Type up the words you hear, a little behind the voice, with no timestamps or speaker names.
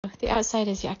The outside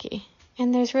is yucky.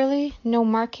 And there's really no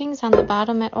markings on the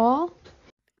bottom at all.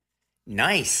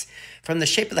 Nice. From the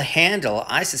shape of the handle,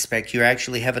 I suspect you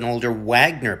actually have an older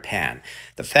Wagner pan.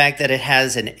 The fact that it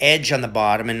has an edge on the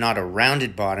bottom and not a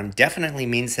rounded bottom definitely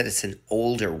means that it's an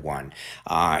older one.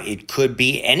 It could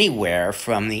be anywhere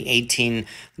from the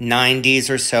 1890s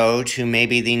or so to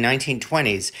maybe the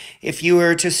 1920s. If you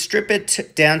were to strip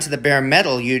it down to the bare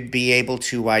metal, you'd be able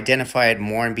to identify it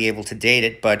more and be able to date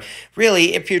it. But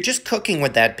really, if you're just cooking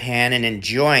with that pan and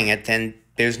enjoying it, then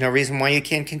there's no reason why you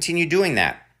can't continue doing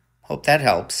that. Hope that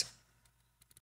helps.